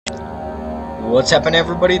What's happening,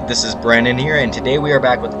 everybody? This is Brandon here, and today we are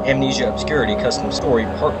back with Amnesia Obscurity Custom Story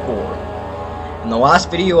Part 4. In the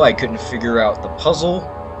last video I couldn't figure out the puzzle,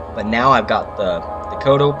 but now I've got the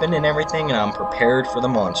code open and everything, and I'm prepared for the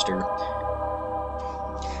monster.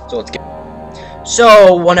 So let's get...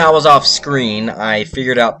 So, when I was off screen, I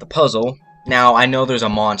figured out the puzzle. Now, I know there's a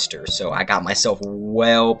monster, so I got myself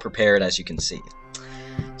well prepared, as you can see.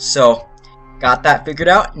 So, got that figured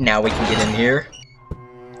out. Now we can get in here,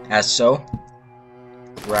 as so.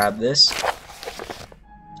 Grab this.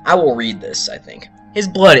 I will read this, I think. His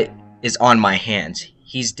blood is on my hands.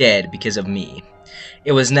 He's dead because of me.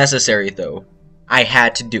 It was necessary, though. I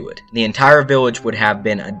had to do it. The entire village would have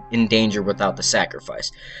been in danger without the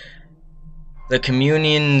sacrifice. The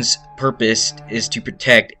communion's purpose is to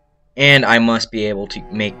protect, and I must be able to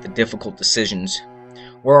make the difficult decisions.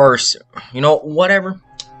 Whatever.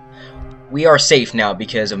 We are safe now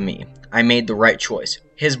because of me. I made the right choice.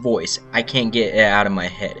 His voice, I can't get it out of my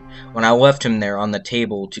head. When I left him there on the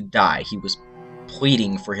table to die, he was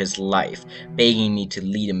pleading for his life, begging me to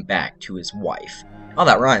lead him back to his wife. Oh,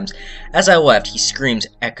 that rhymes. As I left, his screams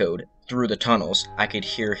echoed through the tunnels. I could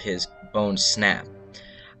hear his bones snap.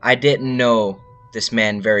 I didn't know this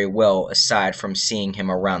man very well, aside from seeing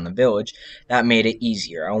him around the village. That made it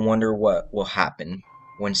easier. I wonder what will happen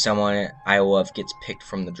when someone I love gets picked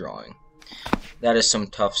from the drawing. That is some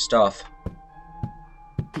tough stuff.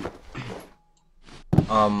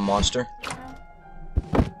 Monster.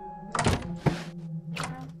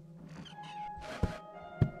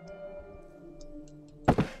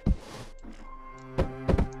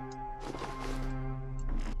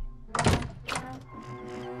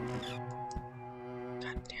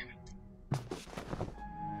 God damn it.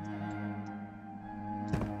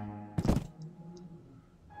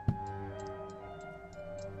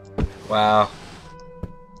 Wow.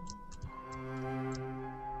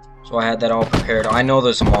 So I had that all prepared. I know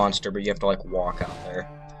there's a monster, but you have to like walk out there.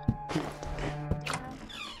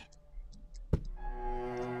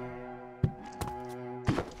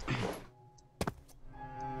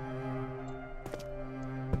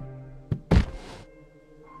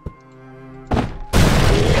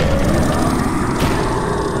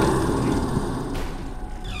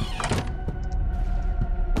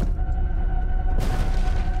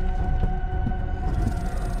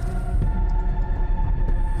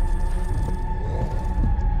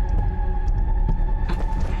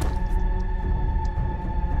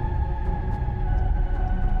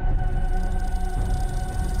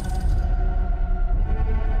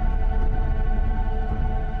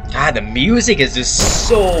 God, the music is just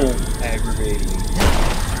so aggravating.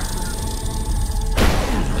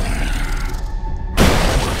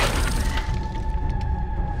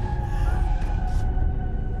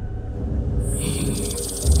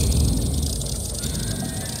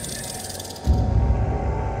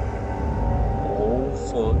 Oh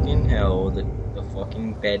fucking hell, the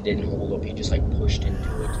fucking bed didn't hold up, he just like pushed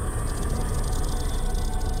into it.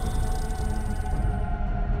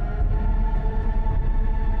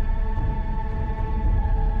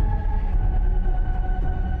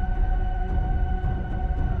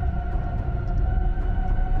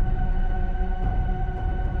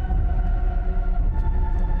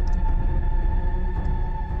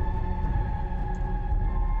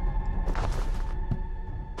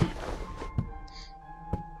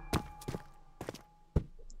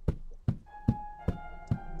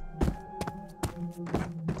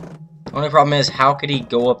 Only problem is, how could he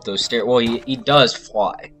go up those stairs? Well, he does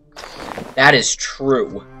fly. That is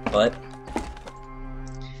true, but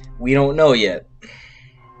we don't know yet.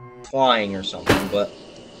 Flying or something, but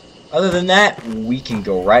other than that, we can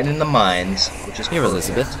go right in the mines, which is Here,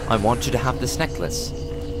 Elizabeth, I want you to have this necklace.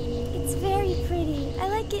 It's very pretty. I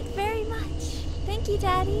like it very much. Thank you,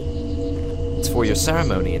 Daddy. It's for your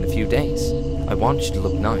ceremony in a few days. I want you to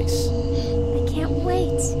look nice. I can't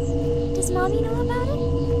wait. Does Mommy know about it?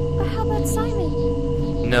 Or how about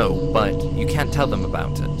Simon? No, but you can't tell them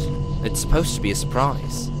about it. It's supposed to be a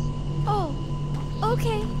surprise. Oh,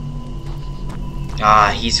 okay.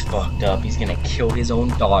 Ah, he's fucked up. He's gonna kill his own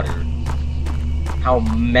daughter. How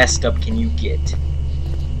messed up can you get?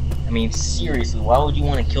 I mean, seriously, why would you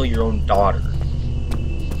want to kill your own daughter?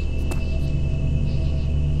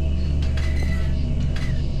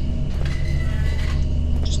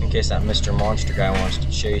 Just in case that Mr. Monster guy wants to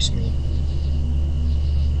chase me.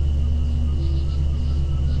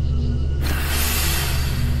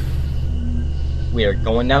 We are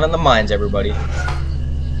going down in the mines, everybody.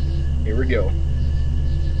 Here we go.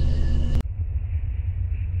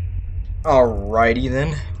 Alrighty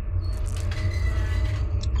then.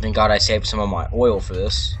 Thank God I saved some of my oil for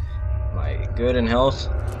this. My good and health.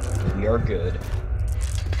 We are good.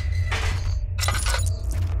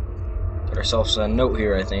 Got ourselves a note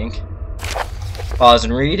here, I think. Pause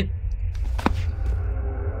and read.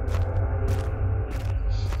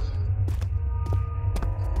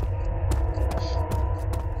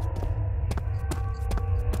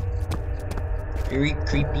 Very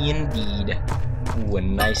creepy indeed. Ooh, a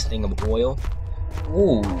nice thing of oil.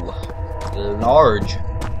 Ooh, large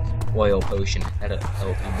oil potion. That'll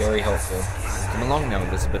be very helpful. Come along now,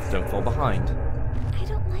 Elizabeth. Don't fall behind. I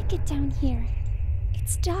don't like it down here.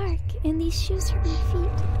 It's dark, and these shoes hurt my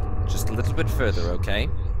feet. Just a little bit further, okay?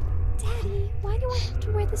 Daddy, why do I have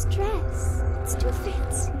to wear this dress? It's too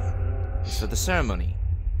fancy. It's for the ceremony.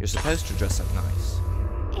 You're supposed to dress up nice.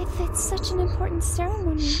 If it's such an important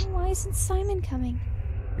ceremony, why isn't Simon coming?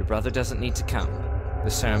 Your brother doesn't need to come. The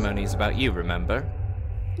ceremony is about you, remember?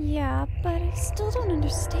 Yeah, but I still don't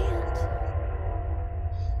understand.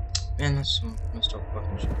 Man, that's some messed up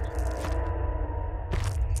fucking shit.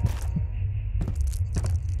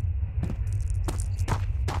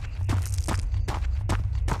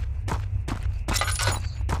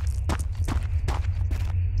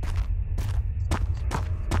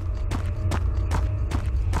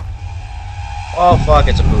 Oh fuck,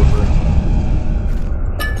 it's a pooper.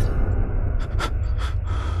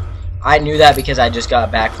 I knew that because I just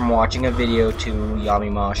got back from watching a video to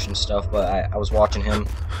Yami Mosh and stuff, but I was watching him.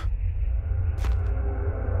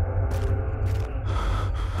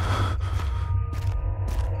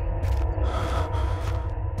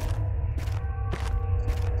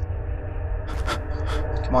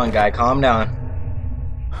 Come on, guy, calm down.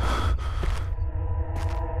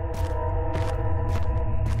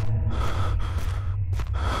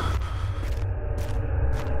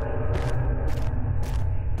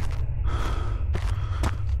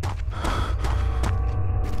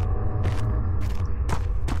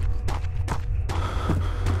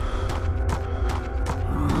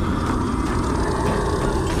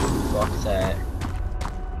 Fuck that.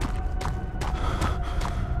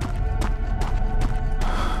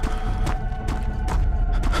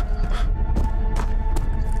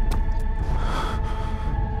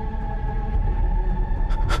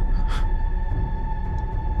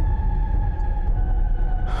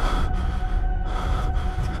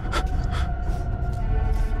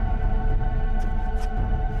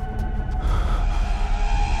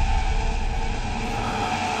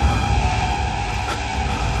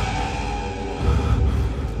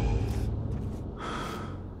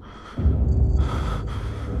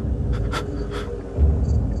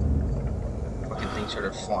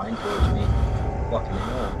 Started flying towards me. Fucking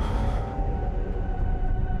hell.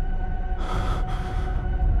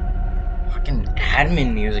 Fucking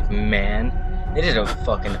admin music, man. They did a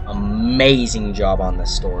fucking amazing job on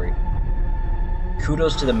this story.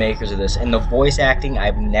 Kudos to the makers of this. And the voice acting,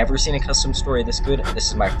 I've never seen a custom story this good. This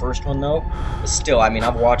is my first one though. But still, I mean,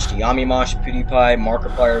 I've watched Yami Mosh, PewDiePie,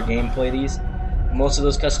 Markiplier gameplay these. Most of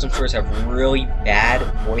those custom stories have really bad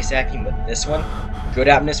voice acting, but this one, good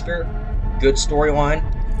atmosphere, good storyline,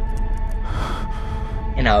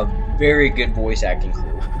 and a very good voice acting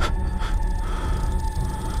crew.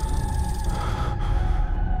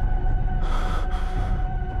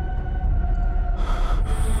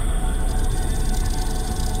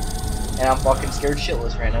 And I'm fucking scared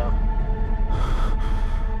shitless right now.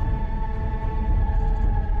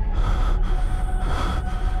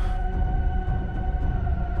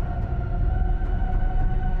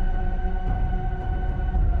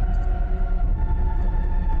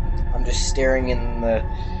 I'm just staring in the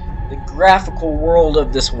graphical world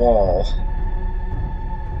of this wall.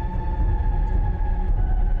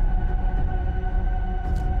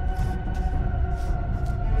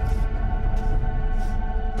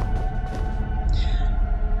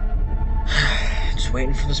 Just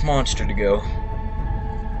waiting for this monster to go.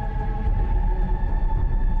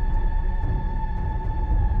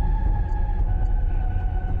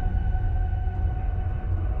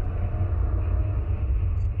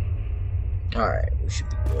 Alright, we should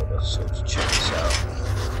be good, so let's check this out.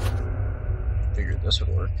 Figured this would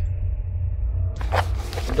work.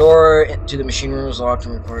 The door to the machine room is locked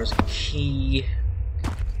and requires a key.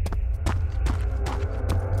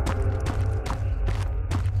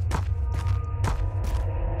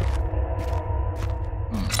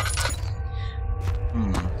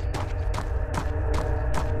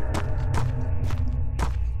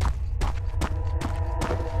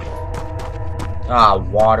 Ah,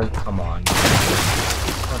 water, come on.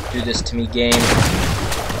 Don't do this to me, game.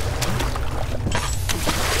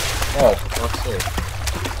 Oh, for fuck's sake.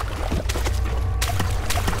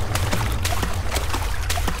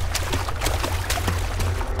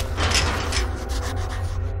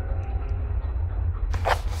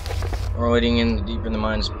 Or leading in deeper in the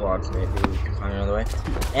mine is blocked. Maybe we can find another way.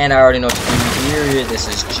 And I already know what to do here. This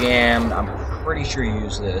is jammed. I'm pretty sure you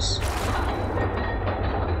use this.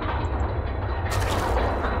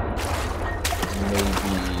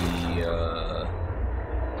 Maybe, or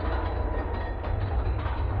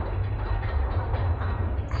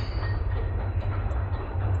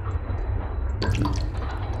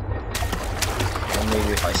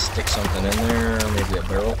maybe if I stick something in there, maybe a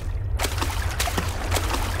barrel.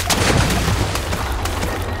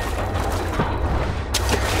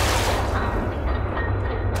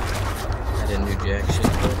 I didn't do jack shit.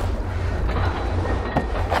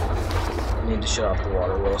 I need to shut off the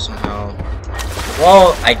water well somehow.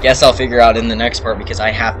 Well, I guess I'll figure out in the next part because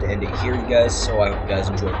I have to end it here, you guys. So I hope you guys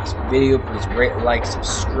enjoyed this video. Please rate, like,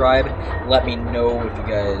 subscribe. Let me know if you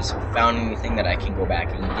guys found anything that I can go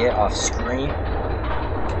back and get off screen.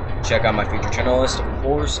 Check out my future channel list, of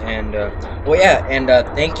course. And, well, yeah, and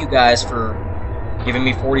thank you guys for giving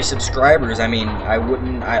me 40 subscribers. I mean,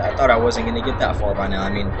 I thought I wasn't going to get that far by now.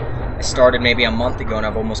 I mean, I started maybe a month ago and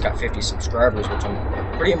I've almost got 50 subscribers, which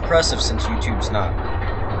I'm pretty impressive since YouTube's not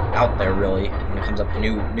out there really when it comes up to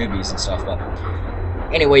newbies and stuff. But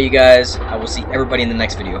anyway, you guys, I will see everybody in the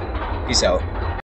next video. Peace out.